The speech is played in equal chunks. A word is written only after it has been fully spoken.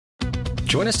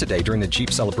Join us today during the Jeep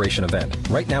Celebration event.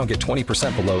 Right now, get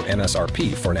 20% below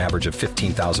MSRP for an average of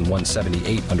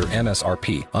 $15,178 under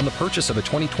MSRP on the purchase of a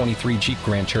 2023 Jeep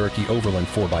Grand Cherokee Overland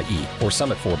 4xE or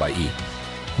Summit 4xE.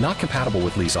 Not compatible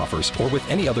with lease offers or with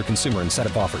any other consumer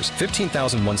incentive offers.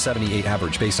 $15,178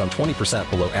 average based on 20%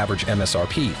 below average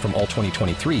MSRP from all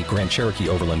 2023 Grand Cherokee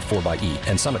Overland 4xE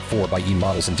and Summit 4xE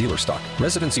models in dealer stock.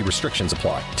 Residency restrictions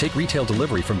apply. Take retail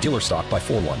delivery from dealer stock by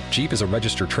 4/1. Jeep is a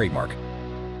registered trademark.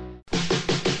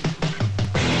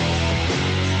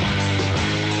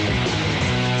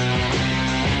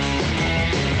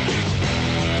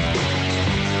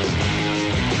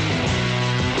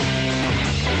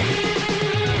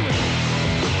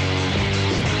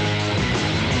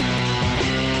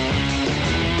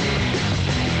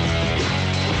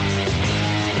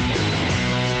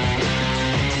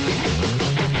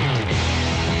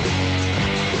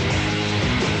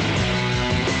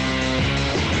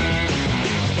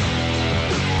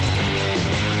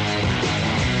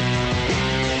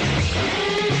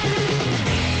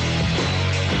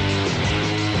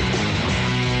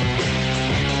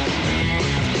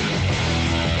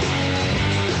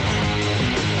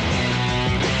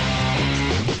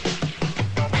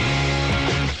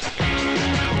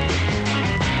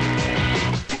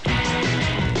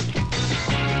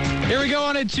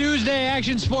 Tuesday,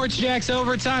 Action Sports Jacks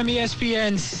Overtime,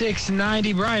 ESPN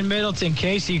 690. Brian Middleton,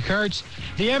 Casey Kurtz.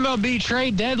 The MLB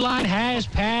trade deadline has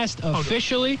passed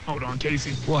officially. Hold on,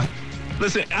 Casey. What?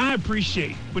 Listen, I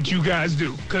appreciate what you guys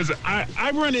do because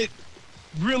I run it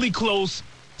really close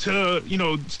to,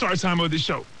 start time of the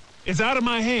show. It's out of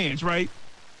my hands, right?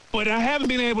 But I haven't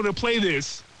been able to play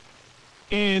this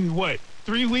in,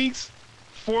 3 weeks,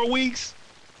 4 weeks,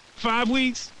 5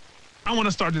 weeks? I want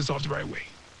to start this off the right way.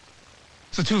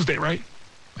 It's a Tuesday, right?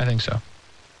 I think so.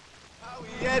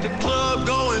 We at the club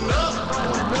going up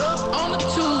on a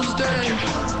Tuesday.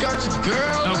 Got your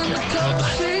girl in the top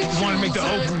seat. Just want to make the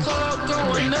opening.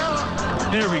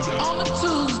 There we go. On a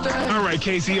Tuesday. All right,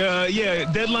 Casey.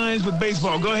 Deadlines with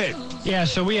baseball. Go ahead. Yeah,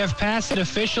 so we have passed it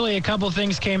officially. A couple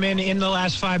things came in the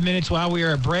last 5 minutes while we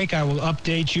were at break. I will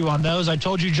update you on those. I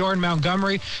told you Jordan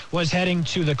Montgomery was heading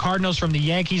to the Cardinals from the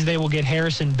Yankees. They will get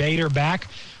Harrison Bader back,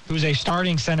 who's a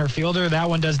starting center fielder. That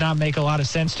one does not make a lot of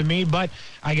sense to me, but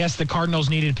I guess the Cardinals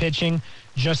needed pitching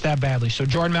just that badly. So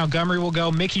Jordan Montgomery will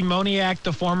go. Mickey Moniak,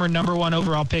 the former number 1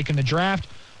 overall pick in the draft,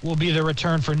 will be the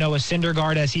return for Noah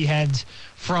Syndergaard as he heads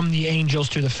from the Angels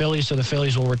to the Phillies. So the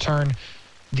Phillies will return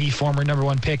the former number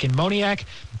 1 pick in Moniak.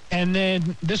 And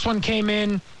then this one came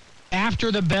in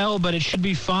after the bell, but it should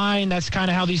be fine. That's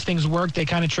kind of how these things work. They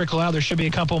kind of trickle out. There should be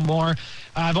a couple more.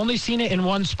 I've only seen it in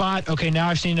one spot. Okay, now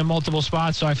I've seen it in multiple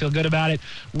spots, so I feel good about it.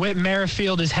 Whit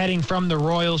Merrifield is heading from the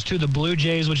Royals to the Blue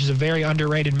Jays, which is a very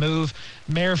underrated move.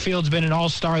 Merrifield's been an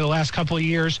all-star the last couple of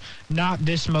years, not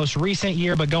this most recent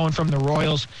year, but going from the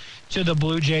Royals to the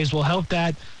Blue Jays will help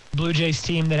that Blue Jays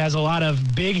team that has a lot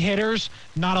of big hitters,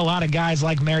 not a lot of guys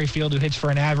like Merrifield who hits for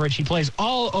an average. He plays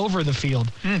all over the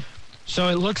field. So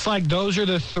it looks like those are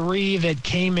the 3 that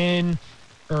came in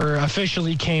or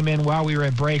officially came in while we were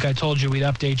at break. I told you we'd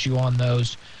update you on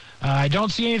those. I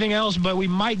don't see anything else, but we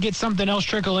might get something else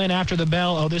trickle in after the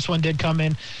bell. Oh, this one did come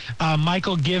in.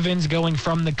 Michael Givens going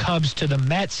from the Cubs to the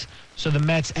Mets. So the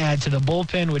Mets add to the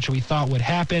bullpen, which we thought would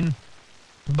happen.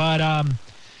 But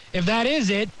if that is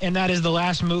it, and that is the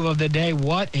last move of the day,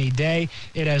 what a day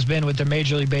it has been with the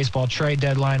Major League Baseball trade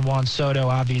deadline. Juan Soto,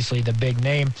 obviously the big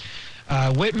name.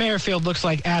 Whit Merrifield looks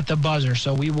like at the buzzer,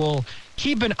 so we will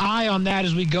keep an eye on that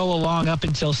as we go along up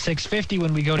until 6:50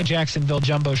 when we go to Jacksonville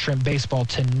Jumbo Shrimp Baseball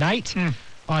tonight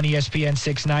on ESPN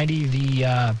 690.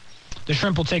 The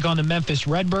Shrimp will take on the Memphis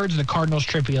Redbirds, the Cardinals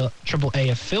Triple-A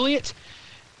affiliate,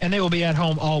 and they will be at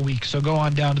home all week. So go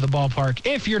on down to the ballpark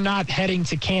if you're not heading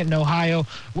to Canton, Ohio,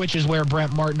 which is where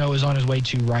Brent Martineau is on his way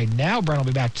to right now. Brent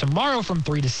will be back tomorrow from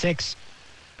 3 to 6,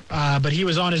 but he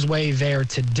was on his way there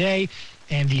today.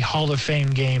 And the Hall of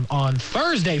Fame game on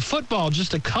Thursday. Football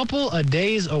just a couple of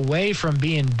days away from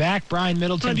being back. Brian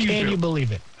Middleton, can you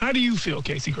believe it? How do you feel,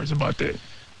 Casey Kurtz, about that?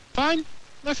 Fine.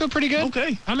 I feel pretty good.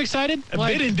 Okay. I'm excited. A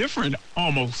bit indifferent,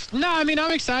 almost. No, I mean,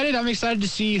 I'm excited. I'm excited to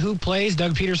see who plays.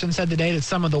 Doug Peterson said today that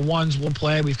some of the ones will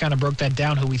play. We've kind of broke that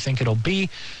down, who we think it'll be.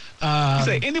 You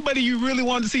say anybody you really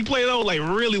wanted to see play, though? Like,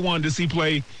 really wanted to see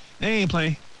play, they ain't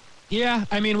playing. Yeah,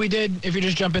 I mean, we did. If you're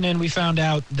just jumping in, we found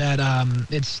out that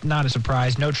it's not a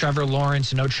surprise. No Trevor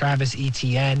Lawrence, no Travis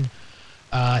Etienne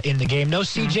in the game. No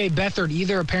C.J. Beathard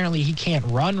either. Apparently, he can't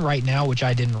run right now, which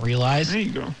I didn't realize. There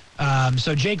you go.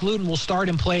 So Jake Luton will start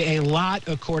and play a lot,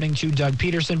 according to Doug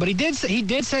Peterson. But he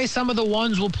did say some of the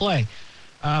ones will play.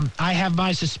 I have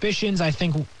my suspicions. I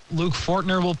think Luke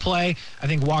Fortner will play. I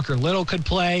think Walker Little could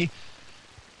play.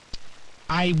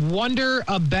 I wonder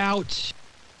about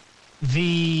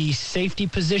the safety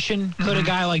position. Could a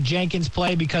guy like Jenkins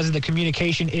play because of the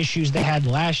communication issues they had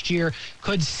last year?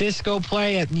 Could Cisco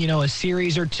play at, a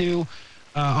series or two?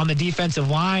 On the defensive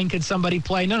line, could somebody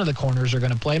play? None of the corners are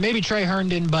going to play. Maybe Trey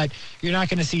Herndon, but you're not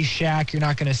going to see Shaq. You're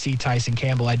not going to see Tyson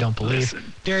Campbell, I don't believe.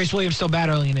 Darius Williams still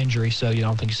battling an injury, so you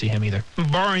don't think you see him either.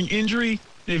 Barring injury,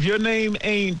 if your name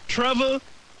ain't Trevor,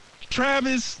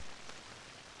 Travis,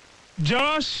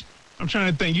 Josh, I'm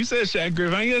trying to think. You said Shaq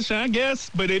Griffin, I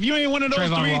guess. But if you ain't one of those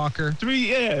Trayvon Walker.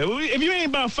 If you ain't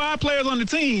about 5 players on the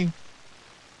team,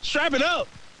 strap it up.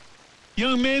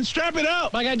 Young men, strap it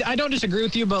up. Like, I don't disagree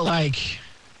with you, but, like,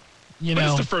 But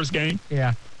it's the first game.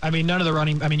 Yeah. I mean, none of the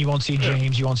running – I mean, you won't see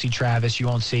James. You won't see Travis. You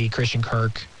won't see Christian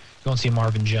Kirk. You won't see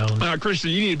Marvin Jones.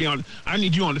 Christian, you need to be on – I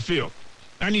need you on the field.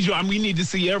 We need to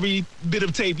see every bit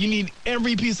of tape. You need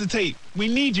every piece of tape. We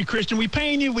need you, Christian. We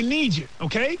paying you. We need you,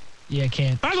 okay? Yeah,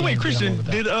 can't. By the way, Christian,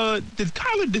 did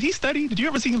Kyler, did he study? Did you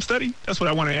ever see him study? That's what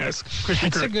I want to ask. Christian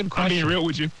That's Kirk. a good question. I'm being real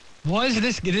with you. Did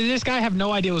this guy have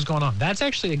no idea what was going on? That's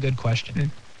actually a good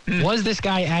question. Was this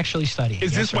guy actually studying?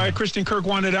 Is this why Christian Kirk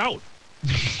wanted out?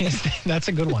 That's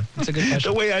a good one. That's a good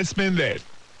question. The way I spin that.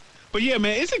 But yeah,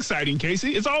 man, it's exciting,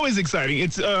 Casey. It's always exciting.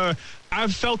 It's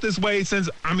I've felt this way since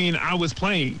I was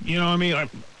playing. You know what I mean? Like,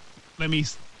 let me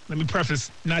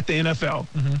preface, not the NFL,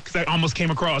 because I almost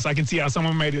came across. I can see how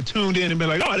someone might have tuned in and been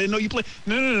like, "Oh, I didn't know you play."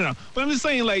 No. But I'm just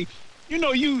saying, like,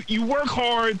 you work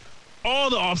hard all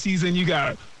the offseason. You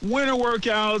got winter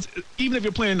workouts. Even if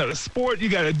you're playing another sport, you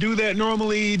got to do that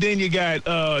normally. Then you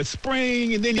got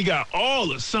spring, and then you got all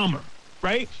the summer,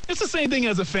 right? It's the same thing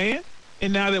as a fan.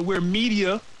 And now that we're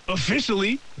media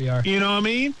officially, we are. You know what I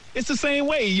mean? It's the same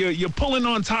way. You're pulling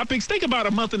on topics. Think about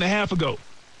a month and a half ago,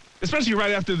 especially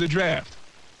right after the draft.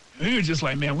 And you're just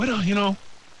like, man, what are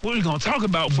we going to talk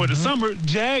about for the summer?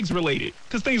 Jags related,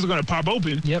 because things are going to pop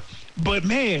open. Yep. But,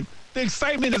 man, the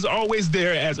excitement is always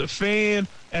there as a fan,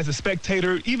 as a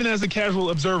spectator, even as a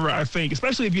casual observer, I think,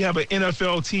 especially if you have an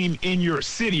NFL team in your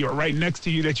city or right next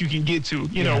to you that you can get to,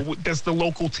 you know, that's the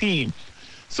local team.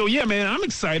 So, yeah, man, I'm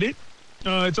excited.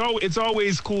 It's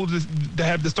always cool to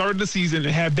have the start of the season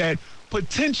and have that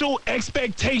potential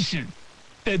expectation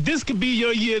that this could be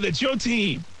your year, that your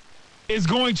team is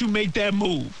going to make that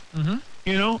move,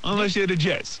 unless you're the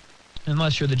Jets.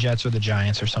 Unless you're the Jets or the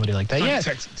Giants or somebody like that. Or the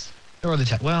Texans. Or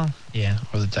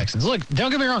the Texans. Look,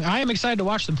 don't get me wrong. I am excited to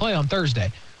watch them play on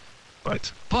Thursday. But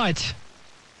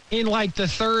in, like,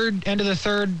 end of the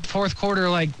third, fourth quarter,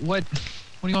 like, what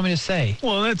do you want me to say?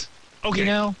 Well, that's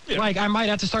okay. Like, I might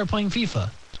have to start playing FIFA.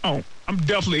 Oh, I'm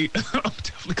definitely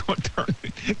going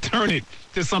to turn it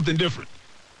to something different.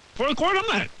 Fourth quarter,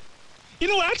 I'm not. You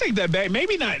know what? I take that back.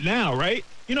 Maybe not now, right?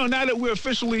 Now that we're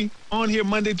officially on here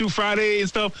Monday through Friday and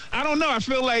stuff, I don't know. I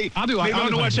feel like I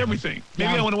want to watch everything.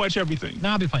 Maybe I want to watch everything. No,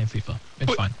 I'll be playing FIFA.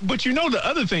 It's fine. But the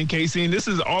other thing, Casey, and this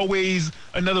is always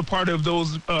another part of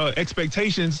those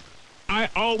expectations, I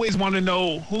always want to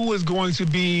know who is going to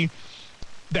be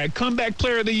that comeback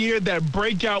player of the year, that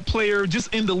breakout player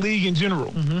just in the league in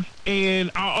general. And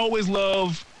I always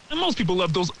love, and most people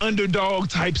love those underdog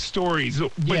type stories.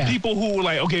 But people who were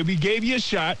like, okay, we gave you a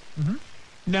shot.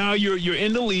 Now you're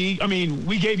in the league. I mean,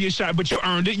 we gave you a shot, but you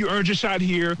earned it. You earned your shot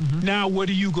here. Now what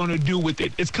are you going to do with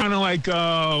it? It's kind of like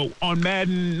on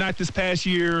Madden, not this past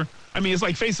year. I mean, it's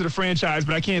like face of the franchise,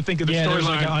 but I can't think of the storyline.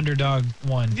 Like an underdog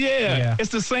one. Yeah,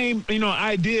 it's the same,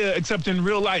 idea, except in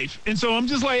real life. And so I'm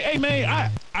just like, hey,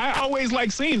 man, I always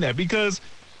like seeing that, because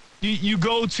you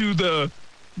go to the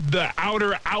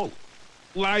outer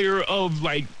outlier of,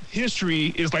 like,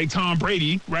 history is like Tom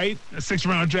Brady, right? A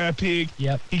 6th-round draft pick.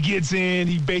 Yep. He gets in.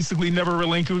 He basically never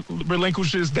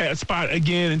relinquishes that spot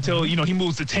again until, he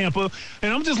moves to Tampa.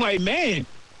 And I'm just like, man,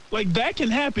 like, that can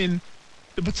happen.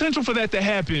 The potential for that to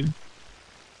happen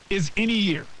is any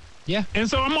year. Yeah. And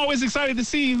so I'm always excited to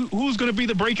see who's going to be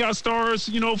the breakout stars,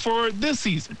 for this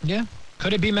season. Yeah.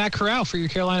 Could it be Matt Corral for your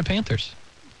Carolina Panthers?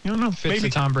 You don't know. Fits the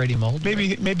Tom Brady mold.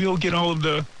 Maybe he'll get all of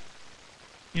the,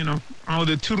 all of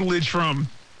the tutelage from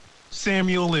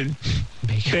Samuel and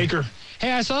Baker.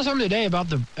 Hey, I saw something today about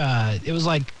it was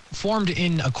like formed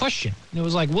in a question. It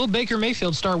was like, will Baker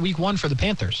Mayfield start week 1 for the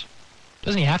Panthers?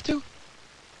 Doesn't he have to?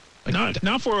 Like,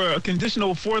 not for a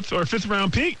conditional 4th or 5th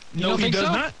round pick. No, he does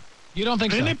not. You don't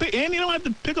think so? And you don't have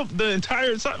to pick up the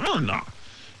entire side. No.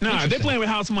 Nah, they're playing with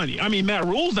house money. I mean, Matt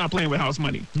Rule's not playing with house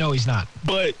money. No, he's not.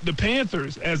 But the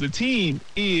Panthers, as a team,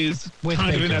 is with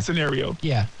kind Baker. of in that scenario.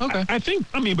 Yeah, okay. I think,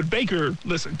 but Baker,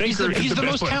 listen, Baker he's is the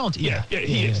best most player. talented. Yeah,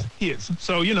 he is.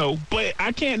 So, but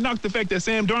I can't knock the fact that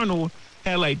Sam Darnold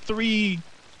had like 3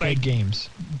 Big games.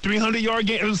 300-yard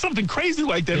game. It was something crazy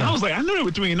like that. Yeah. And I was like, I knew they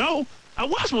were 3-0. I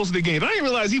watched most of the games. I didn't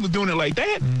realize he was doing it like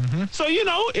that. Mm-hmm. So,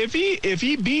 if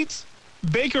he beats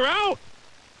Baker out,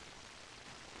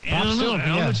 I don't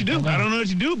know what you do. I don't know what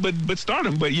you do, but start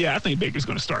him. But, yeah, I think Baker's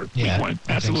going to start week one.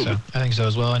 Absolutely. I think so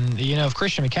as well. And, if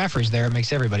Christian McCaffrey's there, it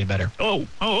makes everybody better. Oh,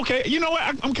 okay. You know what?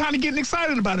 I'm kind of getting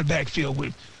excited about a backfield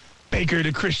with Baker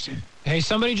to Christian. Hey,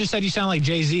 somebody just said you sound like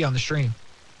Jay-Z on the stream.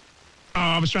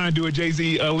 I was trying to do a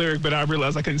Jay-Z lyric, but I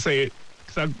realized I couldn't say it.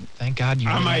 Thank God you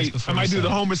realized before I might you do said the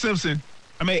it. Homer Simpson.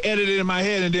 I may edit it in my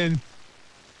head and then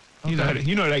you know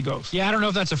how that goes. Yeah, I don't know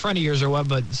if that's a friend of yours or what,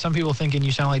 but some people thinking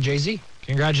you sound like Jay-Z.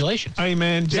 Congratulations. Hey,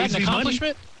 man, Is Jay-Z that an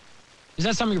accomplishment? money? Is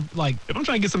that something you're like? If I'm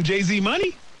trying to get some Jay-Z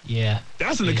money, Yeah.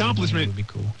 that's an Jay-Z accomplishment. would be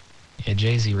cool. Yeah,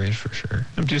 Jay-Z rich for sure.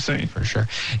 I'm just saying. For sure.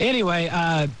 Anyway,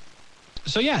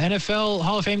 so yeah, NFL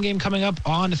Hall of Fame game coming up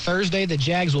on Thursday. The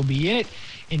Jags will be in it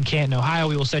in Canton, Ohio.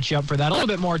 We will set you up for that a little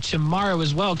bit more tomorrow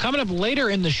as well. Coming up later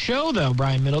in the show, though,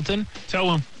 Brian Middleton. Tell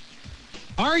him.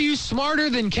 Are you smarter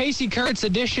than Casey Kurtz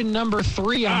edition number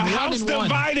 3? I'm 1-1.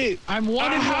 Divided. I'm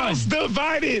 1-1. House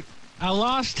divided. I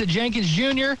lost to Jenkins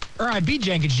Jr. or I beat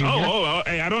Jenkins Jr.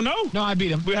 Hey, I don't know. No, I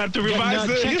beat him. We have to revise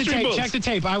the history books. Check the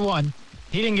tape. I won.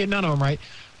 He didn't get none of them right.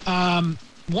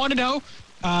 1-0.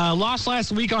 Lost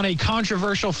last week on a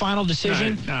controversial final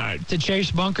decision to Chase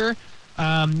Bunker.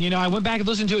 I went back and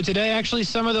listened to it today. Actually,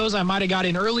 some of those I might have got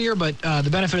in earlier, but the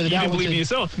benefit of the doubt. You didn't believe in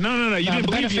yourself. No. You didn't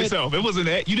believe in yourself. It wasn't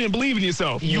that. You didn't believe in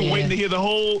yourself. You were waiting to hear the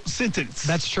whole sentence.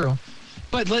 That's true.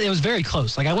 But it was very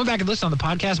close. Like, I went back and listened on the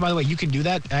podcast. By the way, you can do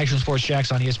that. Action Sports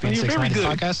Jacks on ESPN 690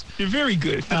 podcast. You're very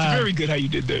good. That's very good how you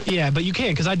did that. Yeah, but you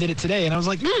can because I did it today, and I was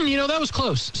like, that was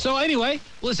close. So anyway,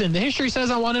 listen, the history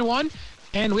says I'm 1-1,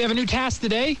 and we have a new task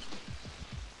today.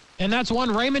 And that's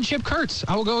one Raymond Chip Kurtz.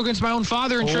 I will go against my own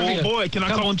father in trivia. Oh, boy. Can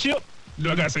I call him Chip?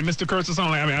 Do I got to say Mr. Kurtz or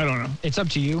something? I don't know. It's up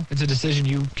to you. It's a decision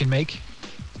you can make.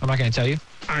 I'm not going to tell you.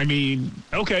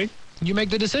 Okay. You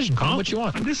make the decision. Call him what you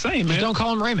want. I'm just saying, man. Just don't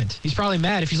call him Raymond. He's probably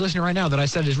mad if he's listening right now that I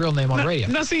said his real name on the radio.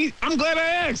 Now, see, I'm glad I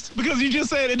asked because you just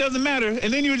said it doesn't matter.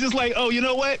 And then you were just like, oh, you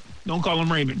know what? Don't call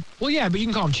him Raymond. Well, yeah, but you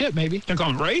can call him Chip, maybe. Can I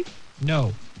call him Ray?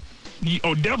 No.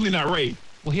 Definitely not Ray.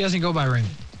 Well, he doesn't go by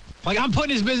Raymond. Like, I'm putting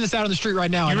his business out on the street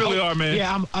right now. You really are, man.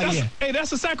 Yeah, yeah. Hey,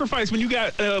 that's a sacrifice when you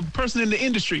got a person in the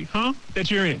industry, that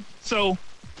you're in. So,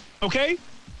 okay?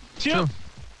 Chip? True.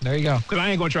 There you go. Because I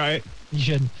ain't going to try it. You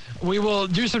shouldn't. We will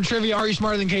do some trivia. Are you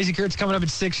smarter than Casey Kurtz coming up at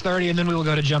 6:30, and then we will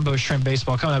go to Jumbo Shrimp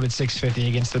Baseball coming up at 6:50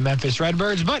 against the Memphis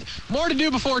Redbirds. But more to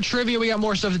do before trivia. We got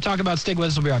more stuff to talk about. Stick with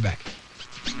us. We'll be right back.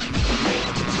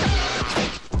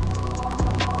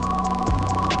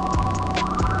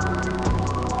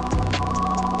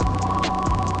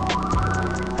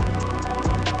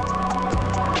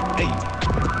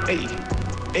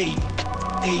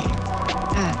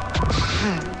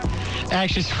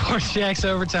 Action Sports Jacks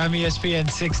Overtime, ESPN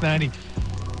 690.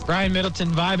 Brian Middleton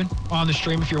vibing on the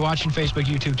stream. If you're watching Facebook,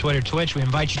 YouTube, Twitter, Twitch, we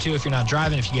invite you to if you're not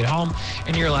driving. If you get home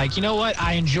and you're like, you know what,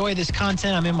 I enjoy this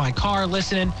content. I'm in my car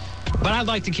listening, but I'd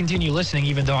like to continue listening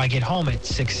even though I get home at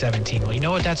 6:17. Well, you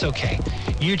know what? That's okay.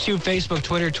 YouTube, Facebook,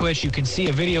 Twitter, Twitch, you can see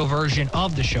a video version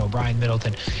of the show, Brian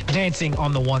Middleton, dancing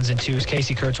on the ones and twos.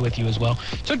 Casey Kurtz with you as well.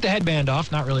 Took the headband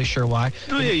off, not really sure why.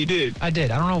 Oh, yeah, you did. I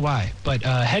did. I don't know why, but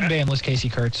headbandless Casey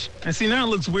Kurtz. And see, now it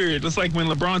looks weird. It looks like when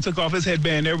LeBron took off his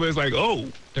headband, everybody's like, oh.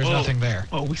 There's nothing there.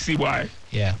 Oh, we see why.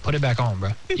 Yeah, put it back on, bro.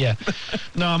 Yeah.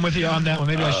 No, I'm with you on that one.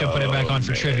 Maybe I should put it back on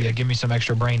for trivia. Give me some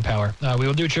extra brain power. We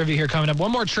will do trivia here coming up.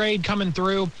 One more trade coming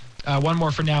through. One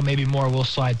more for now, maybe more. We'll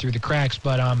slide through the cracks.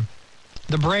 But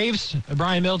the Braves,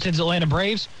 Brian Middleton's Atlanta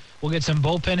Braves, will get some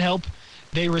bullpen help.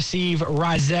 They receive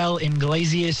Raisel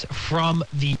Iglesias from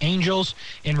the Angels.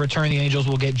 In return, the Angels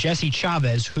will get Jesse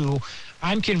Chavez, who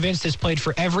I'm convinced has played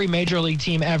for every major league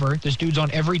team ever. This dude's on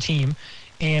every team.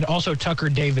 And also Tucker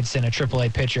Davidson, a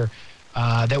AAA pitcher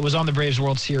that was on the Braves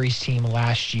World Series team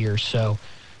last year. So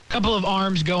a couple of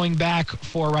arms going back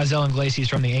for Raisel Iglesias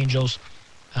from the Angels.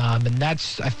 And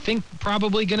that's, I think,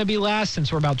 probably going to be last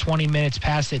since we're about 20 minutes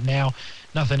past it now.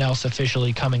 Nothing else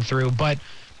officially coming through. But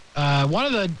one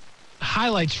of the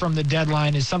highlights from the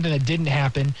deadline is something that didn't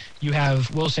happen. You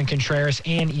have Wilson Contreras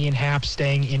and Ian Happ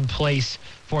staying in place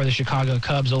for the Chicago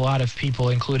Cubs. A lot of people,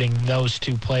 including those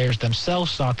two players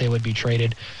themselves, thought they would be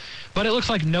traded. But it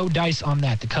looks like no dice on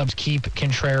that. The Cubs keep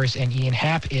Contreras and Ian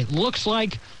Happ. It looks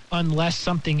like, unless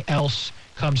something else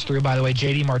comes through. By the way,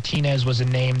 J.D. Martinez was a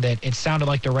name that it sounded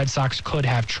like the Red Sox could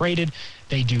have traded.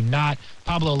 They do not.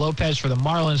 Pablo Lopez for the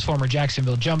Marlins, former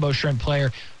Jacksonville Jumbo Shrimp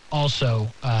player, also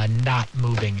not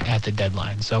moving at the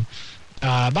deadline. So,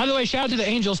 by the way, shout out to the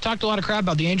Angels. Talked a lot of crap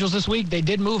about the Angels this week. They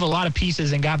did move a lot of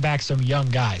pieces and got back some young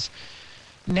guys.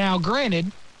 Now,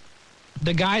 granted,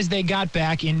 the guys they got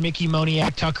back in Mickey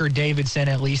Moniak, Tucker Davidson,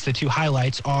 at least the two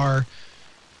highlights, are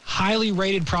highly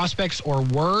rated prospects or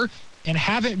were and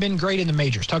haven't been great in the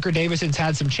majors. Tucker Davidson's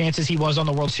had some chances. He was on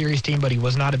the World Series team, but he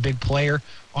was not a big player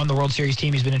on the World Series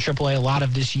team. He's been in AAA a lot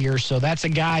of this year, so that's a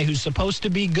guy who's supposed to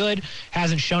be good,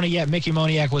 hasn't shown it yet. Mickey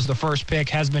Moniak was the first pick,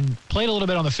 has been played a little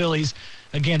bit on the Phillies.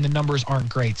 Again, the numbers aren't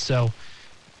great, so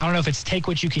I don't know if it's take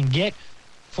what you can get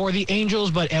for the Angels,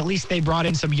 but at least they brought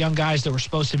in some young guys that were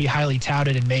supposed to be highly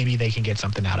touted, and maybe they can get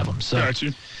something out of them. So Got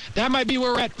you. that might be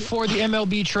where we're at for the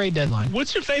MLB trade deadline.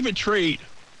 What's your favorite trade?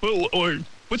 Or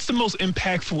what's the most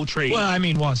impactful trade? Well, I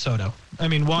mean, Juan Soto.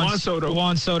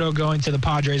 Juan Soto going to the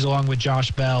Padres along with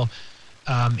Josh Bell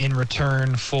in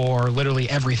return for literally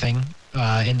everything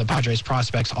in the Padres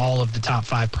prospects, all of the top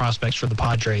 5 prospects for the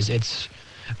Padres.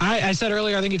 I said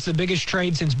earlier, I think it's the biggest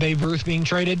trade since Babe Ruth being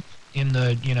traded in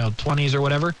the 20s or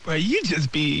whatever. But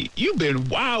you've been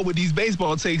wild with these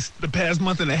baseball takes the past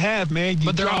month and a half, man.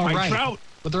 But they're all right. Trout.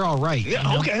 But they're all right.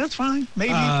 Yeah, okay, that's fine.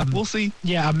 Maybe. We'll see.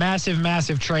 Yeah, a massive,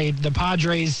 massive trade. The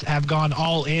Padres have gone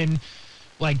all in.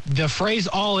 Like, the phrase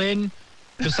all in,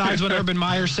 besides when Urban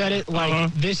Meyer said it,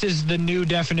 this is the new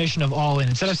definition of all in.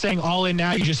 Instead of saying all in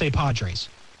now, you just say Padres.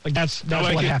 Like, that's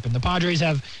what happened. The Padres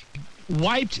have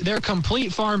wiped their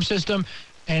complete farm system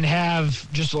and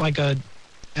have just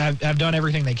have done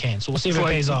everything they can. So we'll see if it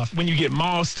pays off. When you get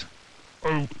mossed,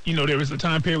 or, there was a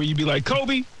time period where you'd be like,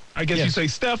 Kobe, I guess you say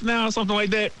Steph now, something like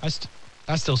that.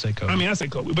 I still say Kobe. I mean, I say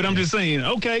Kobe, but I'm just saying,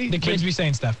 okay. The kids be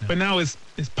saying Steph now. But now it's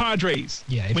Padres.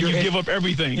 Yeah. When you give up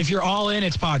everything. If you're all in,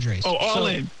 it's Padres. Oh, all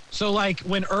in. So, like,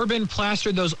 when Urban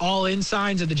plastered those all-in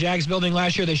signs at the Jags building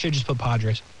last year, they should just put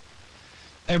Padres.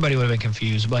 Everybody would have been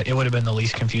confused, but it would have been the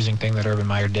least confusing thing that Urban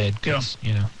Meyer did. Yeah.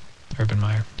 Urban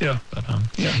Meyer. Yeah. But,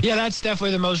 yeah, that's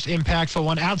definitely the most impactful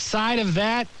one. Outside of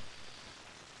that,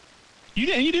 You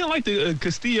didn't like the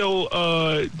Castillo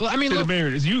to the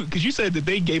Mariners, because you said that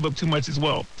they gave up too much as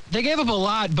well. They gave up a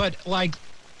lot, but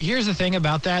here's the thing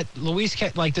about that: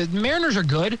 the Mariners are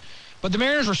good, but the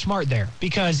Mariners were smart there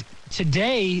because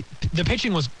today the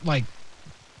pitching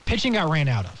got ran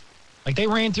out of. Like, they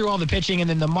ran through all the pitching, and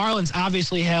then the Marlins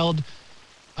obviously held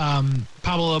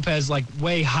Pablo Lopez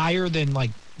way higher than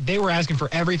they were asking for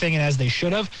everything, and as they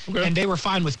should have, and they were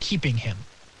fine with keeping him.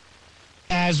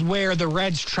 As where the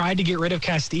Reds tried to get rid of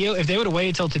Castillo, if they would have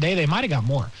waited till today, they might have got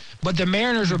more. But the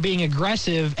Mariners were being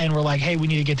aggressive and were like, hey, we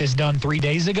need to get this done 3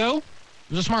 days ago. It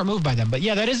was a smart move by them. But,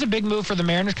 yeah, that is a big move for the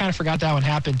Mariners. Kind of forgot that one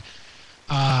happened.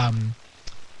 I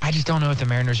just don't know if the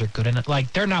Mariners are good enough.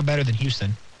 They're not better than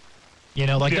Houston. They're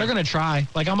going to try.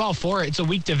 I'm all for it. It's a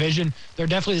weak division. They're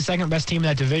definitely the second-best team in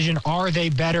that division. Are they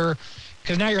better?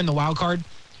 Because now you're in the wild card.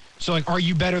 So, are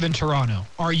you better than Toronto?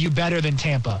 Are you better than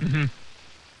Tampa? Mm-hmm.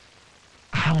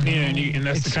 I don't know. Yeah, and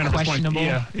that's the kind of questionable.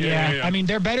 Yeah. I mean,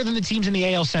 they're better than the teams in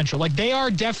the AL Central. They are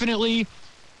definitely.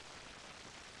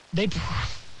 They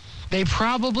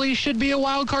probably should be a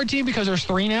wild card team because there's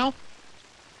 3 now,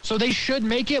 so they should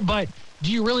make it. But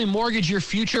do you really mortgage your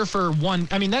future for one?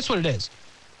 I mean, that's what it is.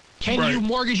 Can you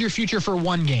mortgage your future for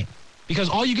one game? Because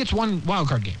all you get's one wild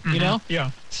card game. Mm-hmm.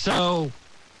 Yeah. So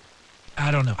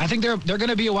I don't know. I think they're going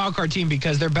to be a wild card team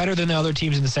because they're better than the other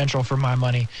teams in the Central for my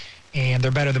money. And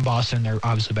they're better than Boston. They're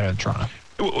obviously better than Toronto.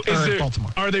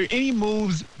 Baltimore. Are there any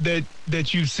moves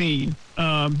that you've seen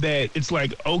that it's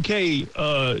okay,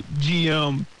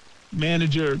 GM,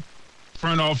 manager,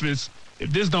 front office,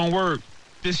 if this don't work,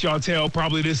 this y'all tell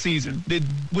probably this season?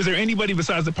 Was there anybody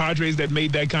besides the Padres that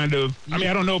made that kind of – I mean,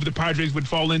 I don't know if the Padres would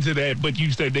fall into that, but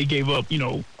you said they gave up,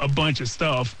 a bunch of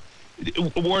stuff.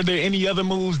 Were there any other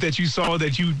moves that you saw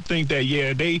that you think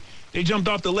that, they jumped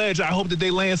off the ledge? I hope that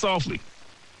they land softly.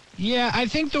 Yeah, I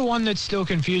think the one that's still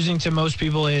confusing to most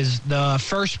people is the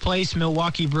first place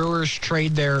Milwaukee Brewers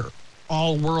trade their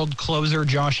all-world closer,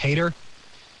 Josh Hader.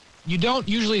 You don't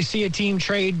usually see a team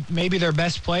trade maybe their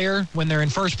best player when they're in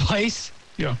first place.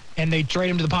 Yeah. And they trade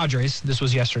him to the Padres. This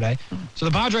was yesterday. So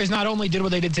the Padres not only did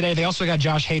what they did today, they also got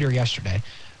Josh Hader yesterday.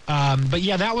 But,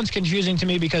 yeah, that one's confusing to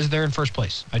me because they're in first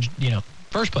place.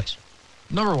 First place.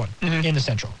 Number 1 in the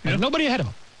Central. Yeah. Nobody ahead of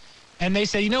them. And they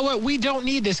say, you know what, we don't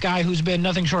need this guy who's been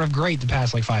nothing short of great the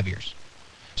past 5 years.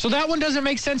 So that one doesn't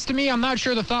make sense to me. I'm not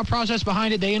sure the thought process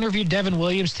behind it. They interviewed Devin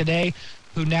Williams today,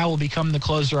 who now will become the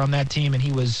closer on that team, and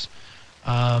he was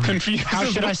confused. How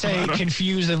should I say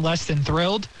confused and less than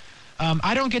thrilled?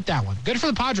 I don't get that one. Good for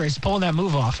the Padres pulling that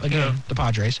move off. Again, the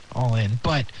Padres, all in.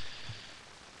 But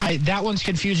that one's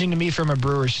confusing to me from a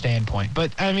Brewers standpoint.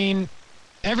 But, I mean,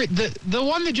 the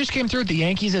one that just came through at the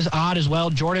Yankees is odd as well.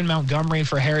 Jordan Montgomery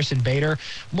for Harrison Bader.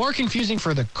 More confusing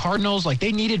for the Cardinals.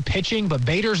 They needed pitching, but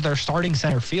Bader's their starting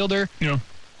center fielder. Yeah.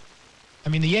 I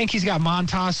mean, the Yankees got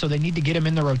Montas, so they need to get him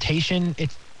in the rotation.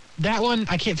 That one,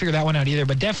 I can't figure that one out either,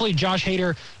 but definitely Josh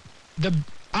Hader.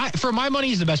 For my money,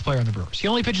 he's the best player on the Brewers. He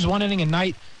only pitches 1 inning a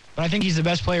night, but I think he's the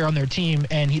best player on their team,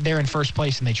 and they're in first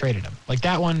place, and they traded him. Like,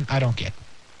 that one, I don't get.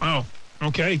 Oh,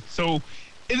 okay. So,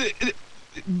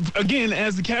 again,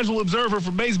 as the casual observer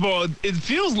for baseball, it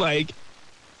feels like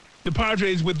the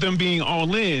Padres, with them being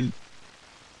all in,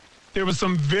 there was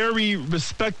some very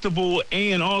respectable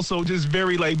and also just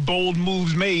very, bold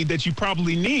moves made that you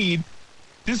probably need.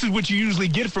 This is what you usually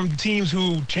get from teams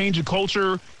who change a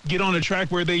culture, get on a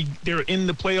track where they're in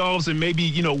the playoffs and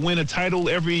maybe, win a title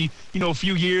every,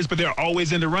 few years, but they're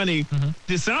always in the running. Mm-hmm.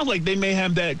 This sounds like they may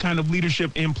have that kind of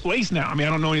leadership in place now. I mean, I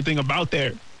don't know anything about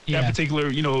that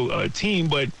particular, team,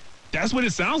 but that's what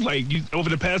it sounds like over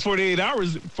the past 48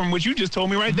 hours from what you just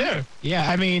told me right there. Yeah,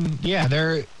 I mean,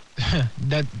 they're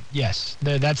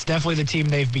that's definitely the team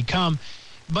they've become.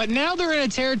 But now they're in a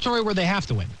territory where they have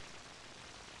to win.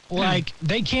 Like,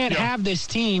 they can't have this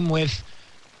team with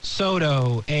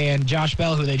Soto and Josh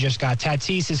Bell, who they just got.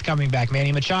 Tatis is coming back.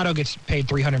 Manny Machado gets paid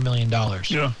 $300 million.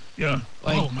 Yeah.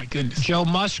 Oh, my goodness. Joe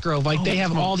Musgrove. They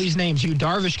have all these names.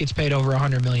 Darvish gets paid over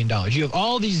 $100 million. You have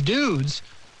all these dudes.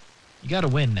 You got to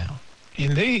win now.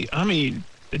 And the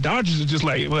Dodgers are just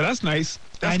like, well, that's nice.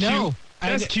 That's know. Cute.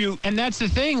 That's cute. And that's the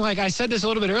thing. Like, I said this a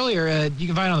little bit earlier. You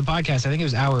can find it on the podcast. I think it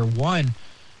was hour 1.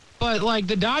 But,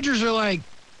 the Dodgers are like,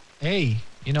 hey,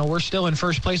 we're still in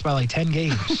first place by 10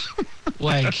 games.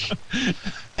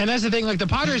 And that's the thing. The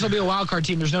Padres will be a wild card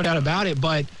team. There's no doubt about it.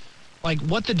 But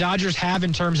what the Dodgers have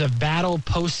in terms of battle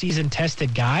postseason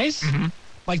tested guys,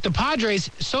 the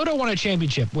Padres, Soto won a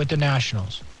championship with the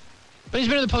Nationals, but he's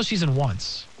been in the postseason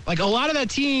once. A lot of that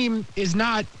team doesn't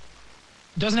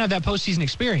have that postseason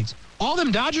experience. All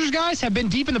them Dodgers guys have been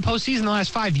deep in the postseason the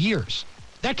last 5 years.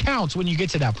 That counts when you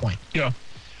get to that point. Yeah.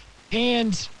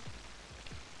 And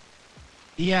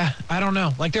yeah, I don't know.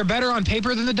 They're better on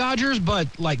paper than the Dodgers, but,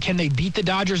 can they beat the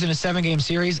Dodgers in a 7-game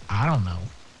series? I don't know.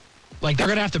 They're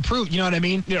going to have to prove, you know what I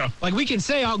mean? Yeah. We can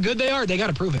say how good they are. They got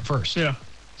to prove it first. Yeah.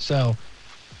 So,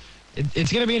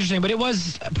 it's going to be interesting. But it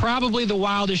was probably the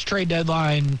wildest trade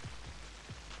deadline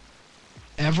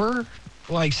ever.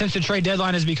 Since the trade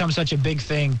deadline has become such a big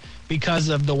thing because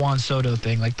of the Juan Soto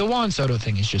thing. The Juan Soto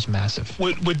thing is just massive.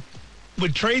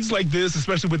 Would trades like this,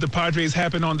 especially with the Padres,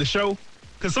 happen on the show?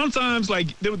 Because sometimes, the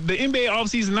NBA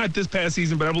offseason, not this past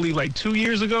season, but I believe 2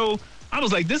 years ago, I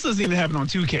was like, this doesn't even happen on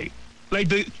 2K.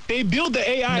 They build the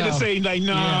AI to say,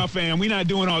 fam, we're not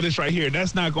doing all this right here.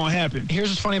 That's not going to happen. Here's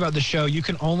what's funny about the show. You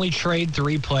can only trade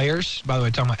 3 players. By the way,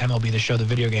 talking about MLB, the show, the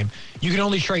video game. You can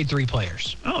only trade 3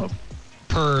 players.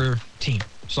 Per team.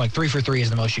 So, 3 for 3 is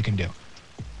the most you can do.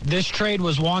 This trade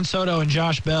was Juan Soto and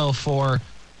Josh Bell for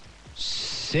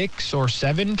 6 or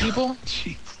 7 people.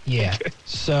 Jeez. Yeah. Okay.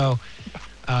 So,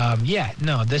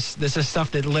 this is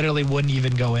stuff that literally wouldn't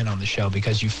even go in on the show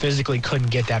because you physically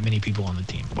couldn't get that many people on the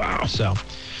team. Wow. So,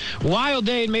 wild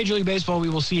day in Major League Baseball. We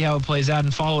will see how it plays out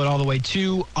and follow it all the way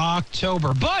to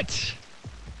October. But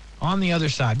on the other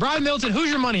side, Brian Middleton, who's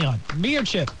your money on? Me or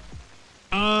Chip?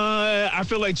 I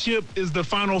feel like Chip is the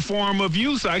final form of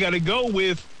you, so I got to go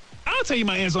with. I'll tell you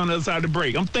my answer on the other side of the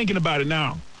break. I'm thinking about it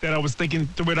now that I was thinking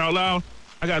through it out loud.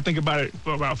 I got to think about it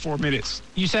for about 4 minutes.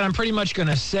 You said I'm pretty much going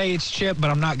to say it's Chip, but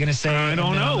I'm not going to say it. I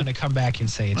don't know. I'm going to come back and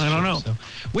say it's Chip. I don't know. So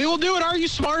we will do it. Are you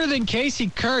smarter than Casey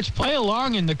Kurtz? Play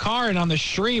along in the car and on the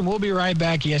stream. We'll be right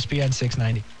back. ESPN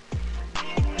 690.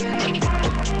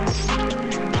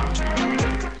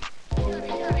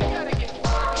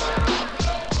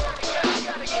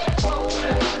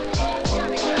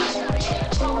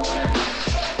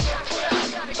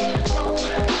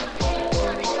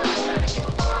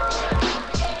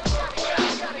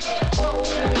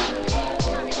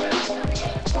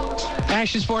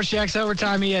 Action Sports Jacks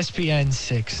Overtime, ESPN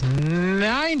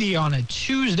 690 on a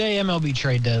Tuesday. MLB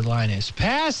trade deadline is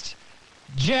passed.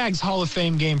 Jags Hall of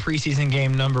Fame game, preseason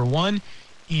game number 1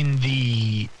 in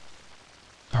the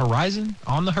horizon,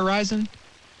 on the horizon.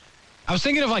 I was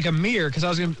thinking of a mirror because I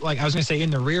was gonna say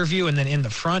in the rear view and then in the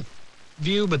front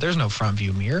view, but there's no front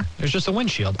view mirror. There's just a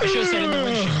windshield. I should have said in the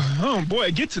windshield. Oh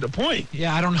boy, get to the point.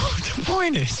 Yeah, I don't know what the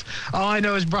point is. All I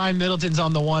know is Brian Middleton's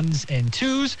on the 1s and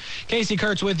 2s. Casey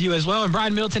Kurtz with you as well. And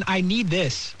Brian Middleton, I need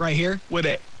this right here. What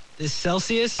that? This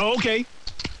Celsius. Oh, okay.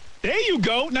 There you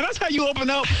go. Now that's how you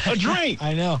open up a drink.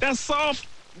 I know. That's soft.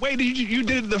 Wait, you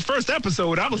did the first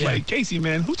episode. I was like, Casey,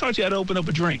 man, who taught you how to open up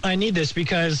a drink? I need this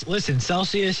because, listen,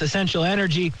 Celsius Essential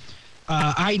Energy.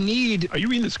 I need. Are you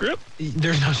reading the script?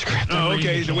 There's no script. Oh,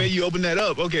 okay. The way you open that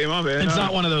up. Okay, my bad. It's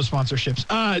not one of those sponsorships.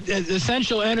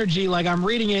 Essential Energy, like I'm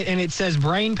reading it and it says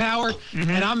brain power,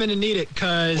 and I'm going to need it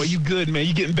because. Well, you good, man.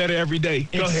 You're getting better every day.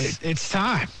 Go ahead. It's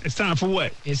time. It's time for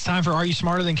what? It's time for Are You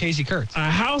Smarter Than Casey Kurtz? A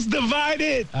House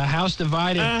Divided. A House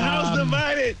Divided. A House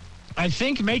Divided. I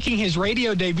think making his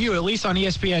radio debut, at least on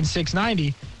ESPN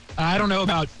 690, I don't know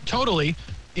about totally,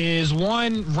 is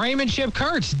one Raymond Chip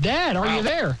Kurtz. Dad, are you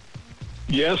there?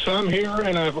 Yes, I'm here,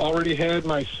 and I've already had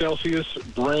my Celsius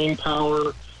Brain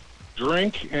Power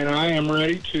drink, and I am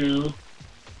ready to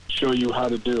show you how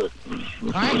to do it.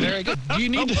 All right, very good. Do you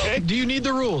need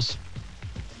the rules?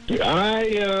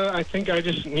 I think I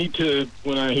just need to,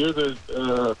 when I hear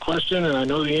the question and I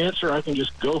know the answer, I can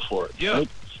just go for it. Yeah. Right?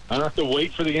 I don't have to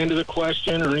wait for the end of the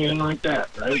question or anything like that,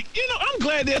 right? You know, I'm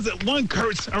glad there's one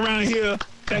Kurtz around here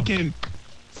that can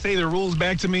say the rules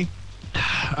back to me.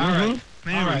 All right.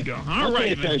 There we go. All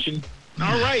right, man. Attention.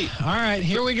 All right. All right,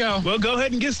 here we go. Well, go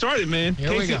ahead and get started, man.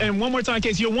 Here we go. And one more time,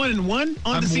 Casey, you're 1-1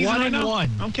 on the season right now?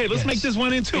 1-1. Okay, let's make this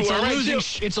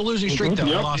 1-2. It's a losing streak, though.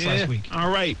 I lost last week. All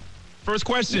right. First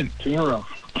question. 2 in a row.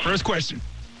 First question.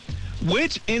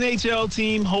 Which NHL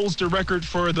team holds the record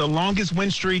for the longest win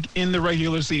streak in the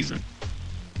regular season?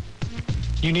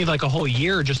 You need like a whole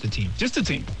year or just a team? Just a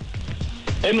team.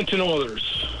 Edmonton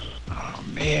Oilers. Oh,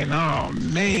 man.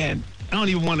 I don't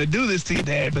even want to do this to you,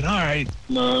 Dad, but all right.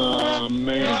 Oh,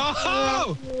 man.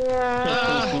 Oh!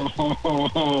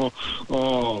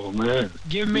 Oh, man.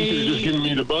 Give You're just me... giving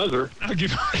me the buzzer. I'll do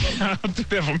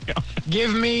that for me.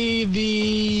 Give me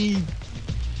the...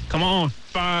 Come on.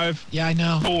 5. Yeah, I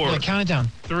know. 4. Yeah, count it down.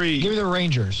 3. Give me the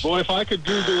Rangers. Boy, if I could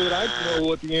Google it, I'd know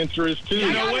what the answer is, too.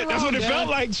 You know what? That's what it felt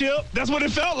like, Chip. That's what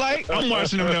it felt like. I'm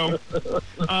watching them, though.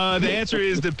 The answer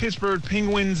is the Pittsburgh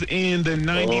Penguins in the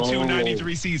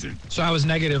 92-93 season. So I was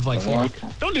negative like 4.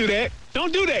 Don't do that.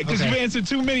 Don't do that, because Okay. you answered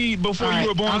too many before you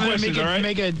were born questions, all right?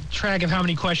 Make a track of how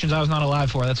many questions I was not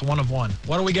alive for. That's 1 of 1.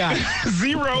 What do we got?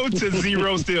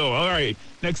 0-0 still. All right.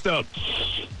 Next up.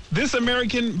 This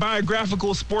American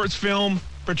biographical sports film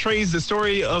portrays the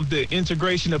story of the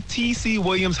integration of T.C.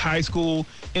 Williams High School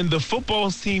and the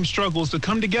football team struggles to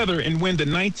come together and win the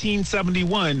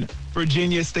 1971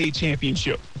 Virginia State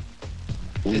Championship.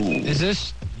 Is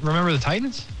this Remember the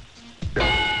Titans?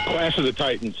 Clash of the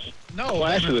Titans. No.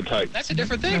 Clash of the Titans. That's a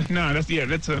different thing. No, that's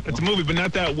a movie, but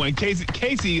not that one.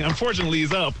 Casey unfortunately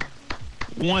is up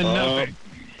 1-0.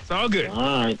 It's all good. All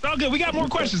right. It's all good. We got more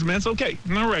questions, man. It's okay.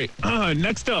 All right.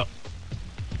 Next up.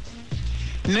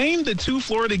 Name the 2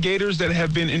 Florida Gators that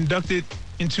have been inducted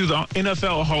into the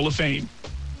NFL Hall of Fame.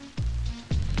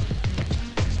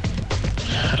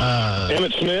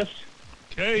 Emmitt Smith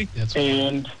Okay.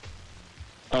 and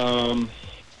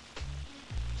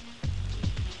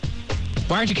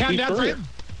Why aren't you counting down for him?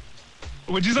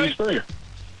 What'd you say? Steve Spurrier.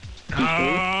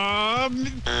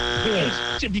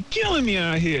 Chip, you're killing me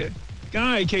out here. All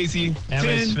right, Casey. Emmitt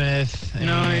 10, Smith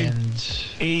 9, and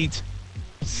 8,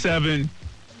 7,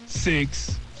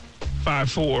 6,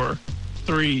 5, 4,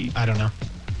 3. I don't know.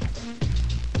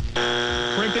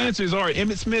 Correct answers are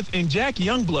Emmitt Smith and Jack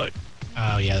Youngblood.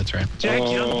 Oh, yeah, that's right. Jack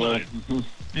Youngblood.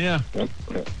 Yeah.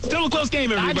 Still a close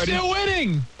game, I'm everybody. still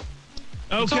winning.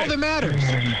 That's all Okay. that matters.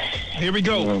 Here we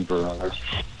go. Oh, brother.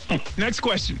 Next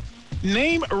question.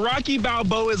 Name Rocky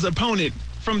Balboa's opponent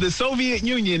from the Soviet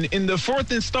Union in the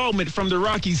 4th installment from the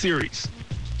Rocky series.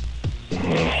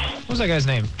 What was that guy's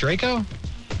name? Drago?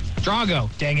 Drago.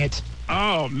 Dang it.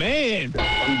 Oh, man.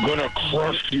 I'm going to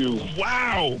crush you.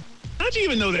 Wow. How'd you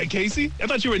even know that, Casey? I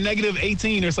thought you were negative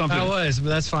 18 or something. I was, but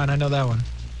that's fine. I know that one.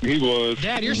 He was.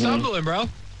 Dad, you're stumbling, bro.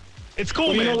 It's cool,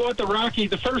 Well, you man. know what?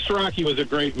 The first Rocky was a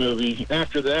great movie.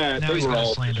 After that, Now they he's were going to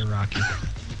all. slander Rocky.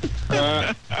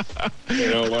 You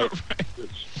know what?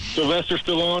 Sylvester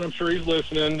Stallone, I'm sure he's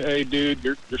listening. Hey, dude,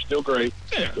 you're still great.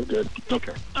 Yeah. Still good.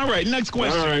 Okay. All right, next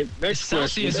question. All right. Next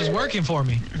Celsius question. is working for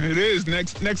me. It is.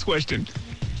 Next question.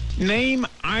 Name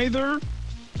either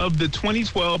of the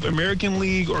 2012 American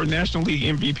League or National League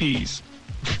MVPs.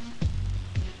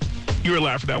 You were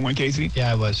alive for that one, Casey.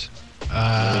 Yeah, I was.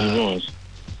 He was.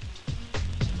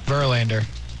 Verlander.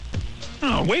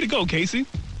 Oh, way to go, Casey.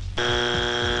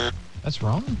 That's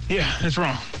wrong. Yeah, that's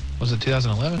wrong. Was it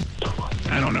 2011?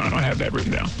 I don't know. I don't have that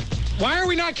written down. Why are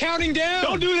we not counting down?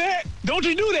 Don't do that. Don't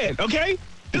you do that, okay?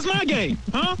 It's my game,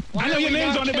 huh? Why I know are your we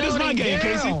name's not on it, but it's my counting game,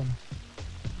 Casey. down?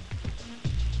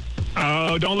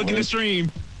 Oh, don't look in the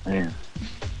stream. Man.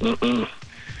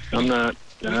 I'm not.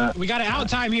 We got an out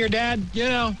time here, Dad. You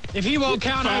know, if he won't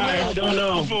count, I I will. don't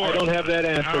know. I don't have that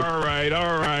answer. All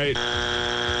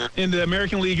right. In the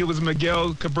American League, it was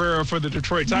Miguel Cabrera for the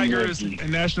Detroit Tigers. Mickey.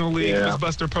 In National League, it Yeah. was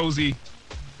Buster Posey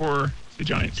for The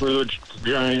Giants. For the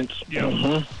Giants. Yeah.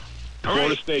 All Florida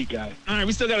right. State guy. All right,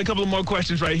 we still got a couple of more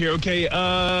questions right here, okay?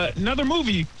 Another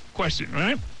movie question,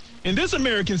 right? In this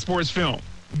American sports film,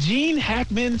 Gene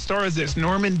Hackman stars as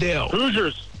Norman Dale.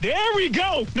 Hoosiers. There we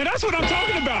go. Now, that's what I'm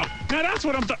talking about.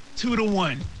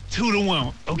 2-1.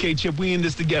 2-1. Okay, Chip, we in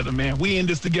this together, man. We in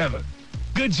this together.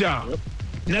 Good job. Yep.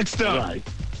 Next up. Right.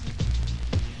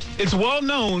 It's well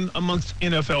known amongst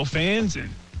NFL fans and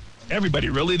everybody,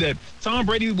 really, that Tom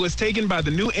Brady was taken by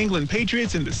the New England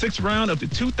Patriots in the 6th round of the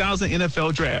 2000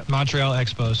 NFL Draft. Montreal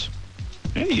Expos.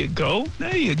 There you go.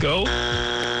 There you go.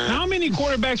 How many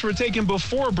quarterbacks were taken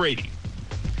before Brady?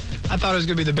 I thought it was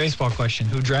going to be the baseball question.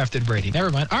 Who drafted Brady? Never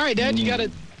mind. All right, Dad, you got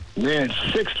it. Man,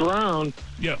 6th round.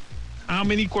 Yeah. How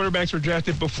many quarterbacks were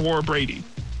drafted before Brady?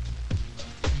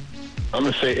 I'm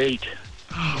going to say 8.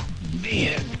 Oh,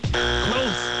 man.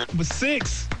 Close. It was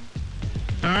 6.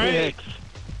 All right. 6.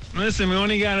 Listen, we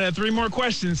only got 3 more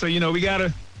questions, so, we got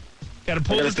to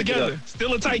pull this together.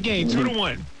 Still a tight game,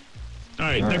 2-1. All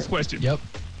right, next question. Yep.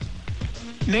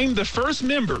 Name the first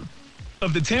member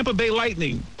of the Tampa Bay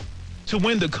Lightning to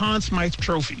win the Conn Smythe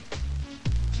Trophy.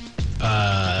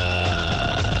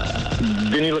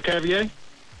 Vinny LeCavier?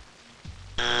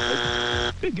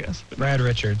 Good guess. Brad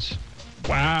Richards.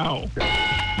 Wow.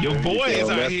 Your boy is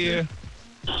out here.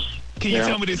 Can you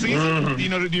tell me the season? Do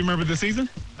you remember the season?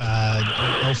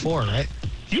 04, right?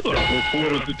 You look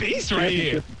a beast right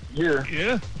here.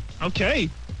 Yeah. Okay.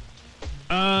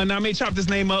 Now I may chop this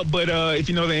name up, but if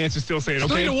you know the answer, still say it,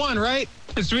 okay? 3-1, right?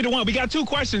 It's 3-1. We got 2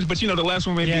 questions, but the last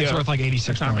one may be it's worth like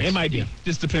 86 points. It might be,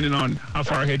 just depending on how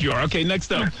far ahead you are. Okay,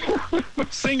 next up.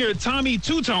 Singer Tommy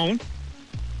Two-Tone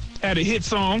had a hit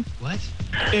song. What?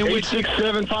 In which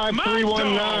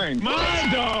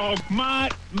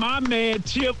 8675319. My man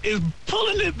Chip is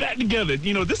pulling it back together.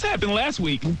 This happened last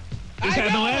week. What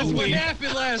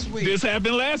happened last week? This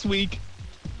happened last week.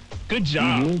 Good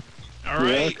job. All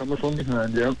right. Yeah, coming from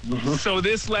behind, yep. So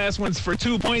this last one's for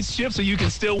 2 points, Chip, so you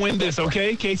can still win this,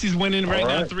 okay? Casey's winning right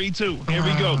now 3-2. Here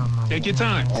we go. Take your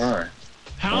time. All right.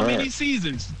 How many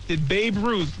seasons did Babe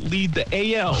Ruth lead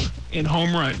the AL in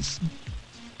home runs?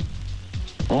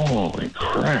 Holy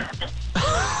crap.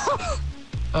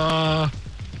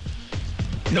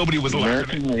 Nobody was alive.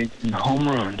 American League in home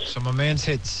runs. So my man's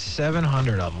hit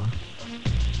 700 of them.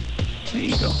 There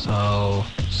you go. So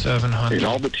 700. And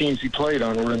all the teams he played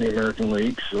on were in the American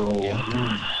League, so...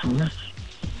 I'm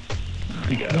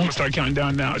going to start counting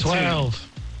down now. 12.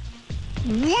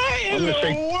 What in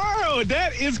the world?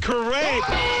 That is correct.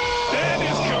 That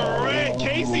is correct.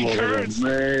 Casey Kurtz.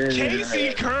 Man.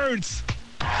 Casey Kurtz.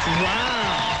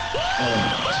 Wow.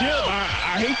 Chip,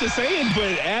 I hate to say it,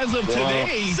 but as of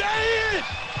today, say it.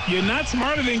 You're not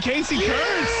smarter than Casey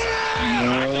Kurtz.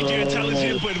 I think you're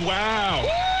intelligent, but wow.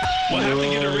 We'll have to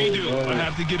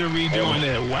get a redo. On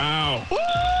that. Wow.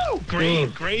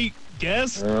 Great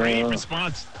guess. Great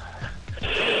response.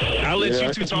 I'll let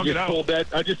you two talk it out.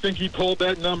 I just think he pulled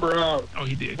that number out. Oh,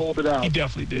 he did. Pulled it out. He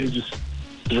definitely did.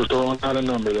 You're throwing out a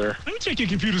number there. Let me check your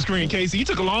computer screen, Casey. You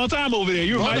took a long time over there.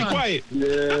 You were mighty quiet.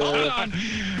 Yeah. Hold on.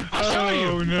 I'll show you.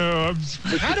 Oh, no.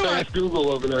 How do I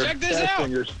Google over there? Check this out.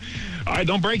 Fingers. All right,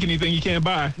 don't break anything you can't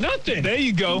buy. Nothing. There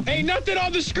you go. Ain't nothing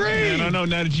on the screen. I don't know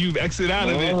now that you've exited out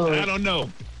of it. I don't know.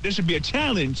 There should be a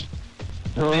challenge.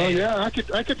 Yeah,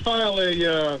 I could file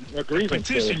a grievance.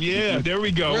 Petition, yeah. There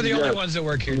we go. We're the only ones that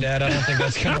work here, Dad. I don't think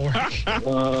that's going to work.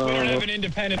 We don't have an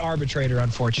independent arbitrator,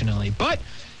 unfortunately. But,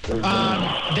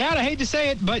 Dad, I hate to say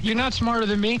it, but you're not smarter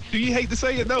than me. Do you hate to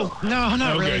say it, though? No,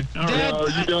 not really. All right. Dad, No,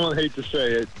 you don't hate to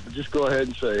say it. Just go ahead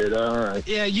and say it. All right.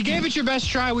 Yeah, you gave it your best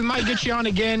try. We might get you on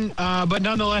again, but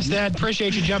nonetheless, Dad,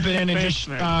 appreciate you jumping in and Thanks, just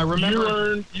man.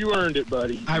 remember. You earned it,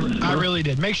 buddy. I really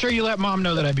did. Make sure you let Mom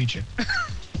know that I beat you.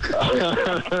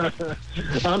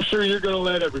 I'm sure you're going to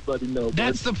let everybody know.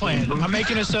 That's the plan. I'm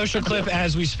making a social clip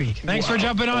as we speak. Thanks for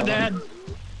jumping on, Dad.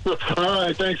 All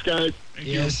right, thanks, guys.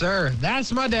 Yes, sir.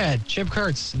 That's my dad, Chip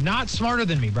Kurtz. Not smarter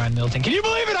than me, Brian Milton. Can you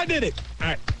believe it? I did it.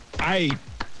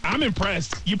 I'm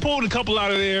impressed. You pulled a couple out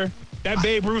of there. That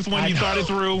Babe Ruth one, you thought it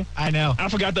through. I know. I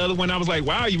forgot the other one. I was like,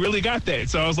 wow, you really got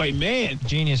that. So I was like, man.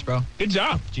 Genius, bro. Good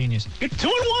job. Genius. Good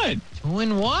 2-1.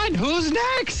 2-1. Who's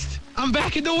next? I'm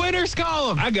back in the winners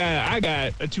column. I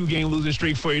got a 2-game losing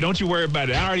streak for you. Don't you worry about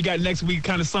it. I already got next week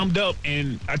kind of summed up,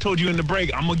 and I told you in the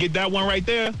break, I'm going to get that one right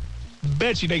there.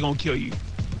 Bet you they going to kill you.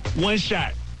 One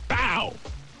shot. Bow.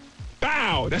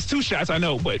 Bow. That's 2 shots, I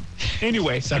know, but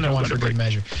anyway. Second one for good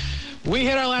measure. We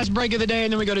hit our last break of the day,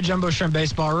 and then we go to Jumbo Shrimp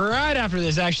Baseball right after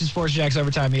this. Action Sports Jacks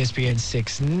Overtime, ESPN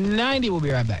 690. We'll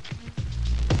be right back.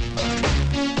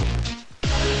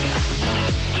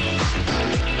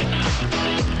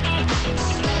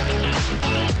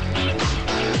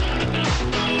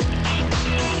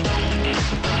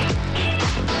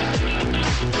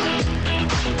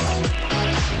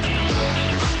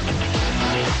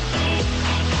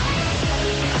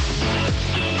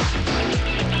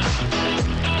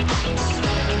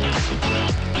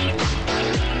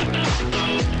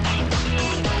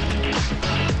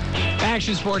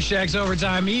 Action Sports Jax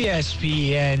Overtime,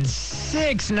 ESPN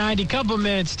 690. Couple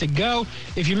minutes to go.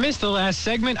 If you missed the last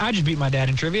segment, I just beat my dad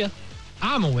in trivia.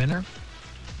 I'm a winner.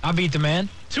 I beat the man.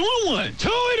 2-1.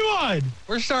 2-1.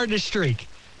 We're starting a streak.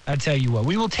 I tell you what,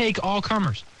 we will take all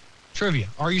comers. Trivia.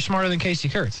 Are you smarter than Casey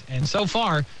Kurtz? And so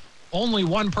far, only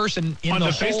one person in on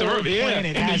the face of whole Earth, planet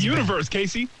in the has universe,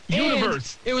 Casey. been.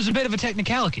 Universe. And it was a bit of a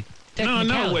technicality. No,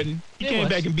 it wasn't. He came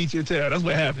back and beat your tail. That's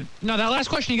what happened. No, that last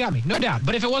question you got me, no doubt.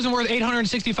 But if it wasn't worth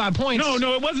 865 points.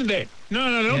 No, it wasn't that.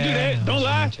 No, don't do that. Don't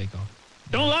lie.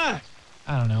 Don't lie.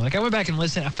 I don't know. Like, I went back and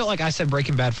listened. I felt like I said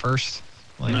Breaking Bad first.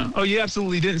 Like, no. Oh, you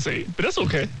absolutely didn't say it, but that's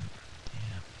okay.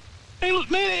 Hey, look,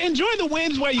 man, enjoy the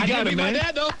wins while you got it, man. My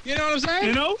dad, though. You know what I'm saying?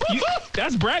 You know,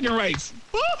 that's bragging rights.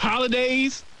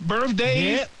 Holidays,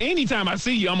 birthdays, anytime I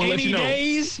see you, I'm gonna let you know.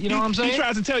 Days, you know what I'm saying? He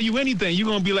tries to tell you anything, you're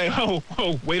gonna be like, oh,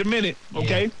 wait a minute,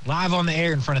 okay? Yeah. Live on the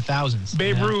air in front of thousands.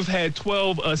 Babe Ruth had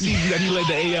 12 seasons that he led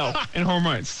the AL in home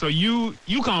runs. So you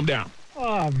calm down.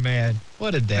 Oh, man.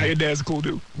 What a day. Hey, your dad's a cool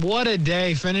dude. What a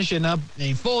day. Finishing up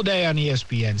a full day on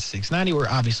ESPN 690. We're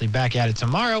obviously back at it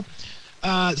tomorrow.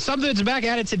 Something that's back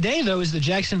at it today, though, is the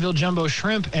Jacksonville Jumbo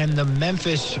Shrimp and the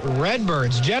Memphis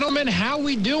Redbirds. Gentlemen, how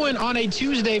we doing on a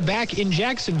Tuesday back in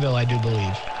Jacksonville, I do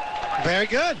believe? Very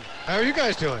good. How are you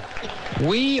guys doing?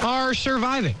 We are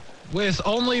surviving. With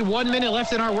only 1 minute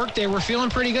left in our workday, we're feeling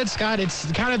pretty good, Scott.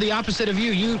 It's kind of the opposite of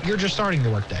you. You're just starting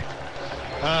the workday.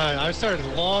 I started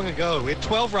long ago. We had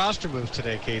 12 roster moves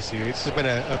today, Casey. This has been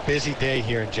a busy day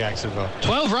here in Jacksonville.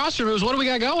 12 roster moves. What do we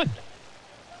got going?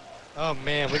 Oh,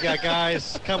 man, we got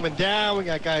guys coming down. We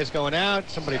got guys going out.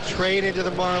 Somebody traded to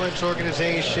the Marlins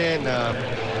organization.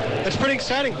 It's pretty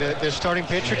exciting. The starting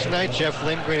pitcher tonight, Jeff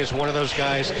Lindgren, is one of those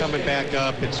guys coming back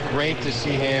up. It's great to see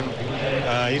him.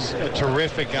 He's a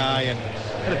terrific guy and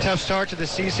had a tough start to the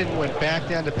season, went back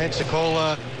down to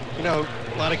Pensacola. You know,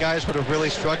 a lot of guys would have really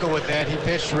struggled with that. He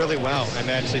pitched really well, and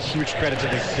that's a huge credit to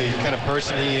the kind of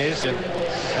person he is. And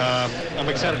I'm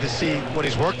excited to see what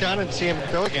he's worked on and see him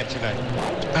go again tonight.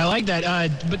 I like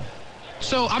that.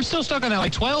 So I'm still stuck on that.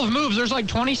 Like 12 moves. There's like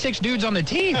 26 dudes on the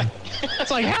team.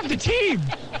 It's like half the team.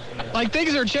 Like,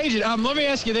 things are changing. Let me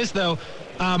ask you this, though.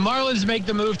 Marlins make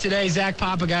the move today. Zach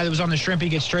Pop, a guy that was on the Shrimp, he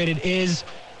gets traded.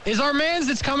 Is our man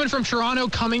that's coming from Toronto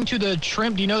coming to the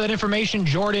Shrimp? Do you know that information?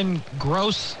 Jordan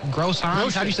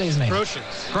Groshans? How do you say his name?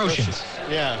 Groshans.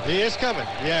 Yeah, he is coming.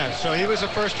 Yeah, so he was a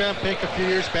first-round pick a few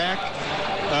years back.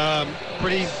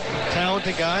 Pretty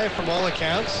talented guy from all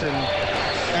accounts, and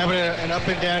having an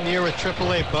up-and-down year with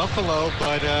AAA Buffalo,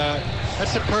 but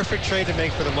that's the perfect trade to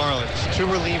make for the Marlins. Two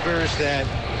relievers that,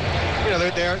 you know,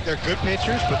 they're good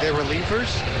pitchers, but they're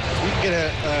relievers. You can get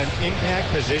an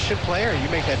impact position player, you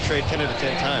make that trade 10 out of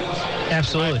 10 times.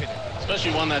 Absolutely.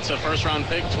 Especially one that's a first-round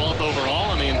pick, 12th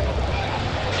overall. I mean,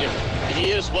 if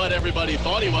he is what everybody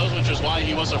thought he was, which is why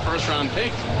he was a first-round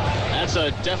pick, that's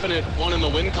a definite one in the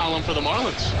win column for the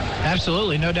Marlins.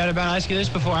 Absolutely. No doubt about it. I'll ask you this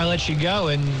before I let you go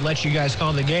and let you guys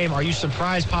call the game. Are you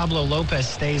surprised Pablo Lopez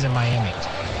stays in Miami?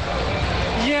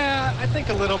 Yeah, I think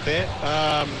a little bit.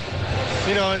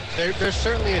 You know, there's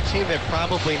certainly a team that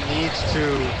probably needs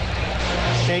to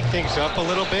shake things up a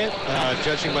little bit,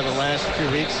 judging by the last few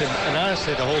weeks. And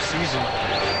honestly, the whole season,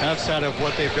 outside of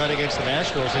what they've done against the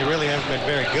Nationals, they really haven't been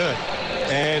very good.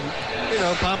 And, you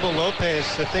know, Pablo Lopez,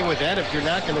 the thing with that, if you're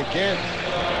not going to get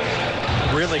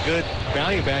really good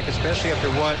value back, especially after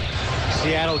what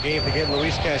Seattle gave to get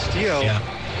Luis Castillo,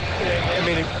 I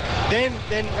mean,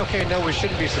 then okay, no, we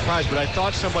shouldn't be surprised, but I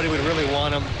thought somebody would really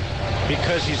want him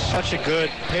because he's such a good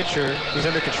pitcher. He's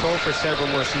under control for several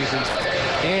more seasons,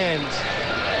 and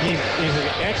he's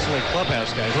an excellent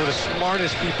clubhouse guy. He's one of the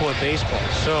smartest people in baseball.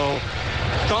 So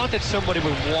thought that somebody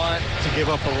would want to give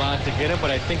up a lot to get him,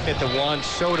 but I think that the Juan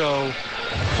Soto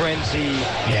frenzy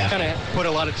kind of put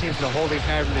a lot of teams in a holding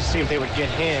pattern to see if they would get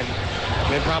him.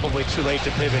 And then probably too late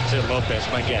to pivot to Lopez,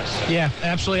 my guess. Yeah,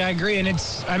 absolutely. I agree. And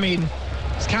it's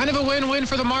kind of a win-win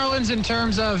for the Marlins in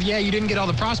terms of, you didn't get all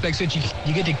the prospects, but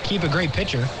you get to keep a great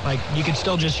pitcher. Like, you could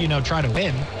still just, try to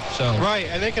win. So right,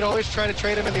 and they could always try to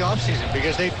trade him in the offseason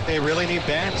because they really need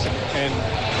bats. And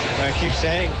I keep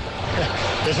saying,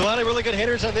 there's a lot of really good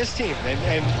hitters on this team.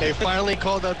 And they finally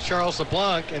called up Charles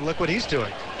LeBlanc, and look what he's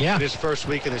doing in his first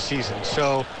week of the season.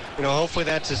 So, hopefully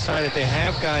that's a sign that they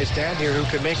have guys down here who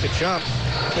can make the jump.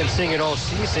 Been seeing it all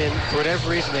season. For whatever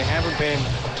reason, they haven't been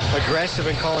aggressive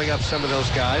in calling up some of those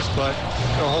guys, but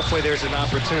hopefully there's an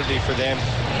opportunity for them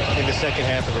in the second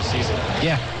half of the season.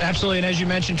 Yeah, absolutely. And as you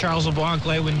mentioned, Charles LeBlanc,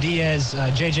 Lewin Diaz,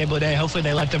 J.J. Bleday, hopefully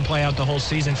they let them play out the whole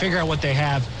season, figure out what they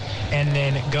have, and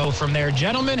then go from there.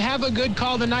 Gentlemen, have a good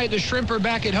call tonight. The Shrimp are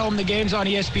back at home. The game's on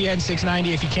ESPN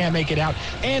 690 if you can't make it out,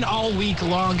 and all week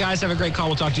long. Guys, have a great call.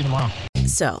 We'll talk to you tomorrow.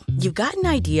 So, you've got an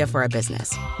idea for a business.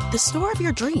 The store of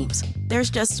your dreams. There's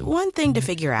just one thing to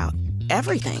figure out.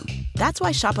 Everything. That's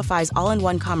why Shopify's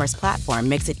all-in-one commerce platform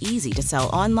makes it easy to sell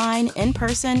online, in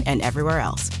person, and everywhere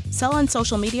else. Sell on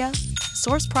social media,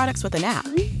 source products with an app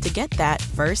to get that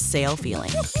first sale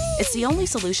feeling. It's the only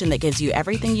solution that gives you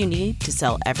everything you need to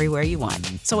sell everywhere you want.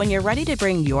 So when you're ready to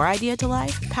bring your idea to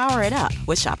life, power it up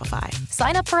with Shopify.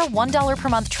 Sign up for a $1 per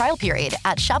month trial period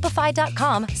at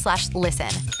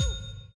shopify.com/listen.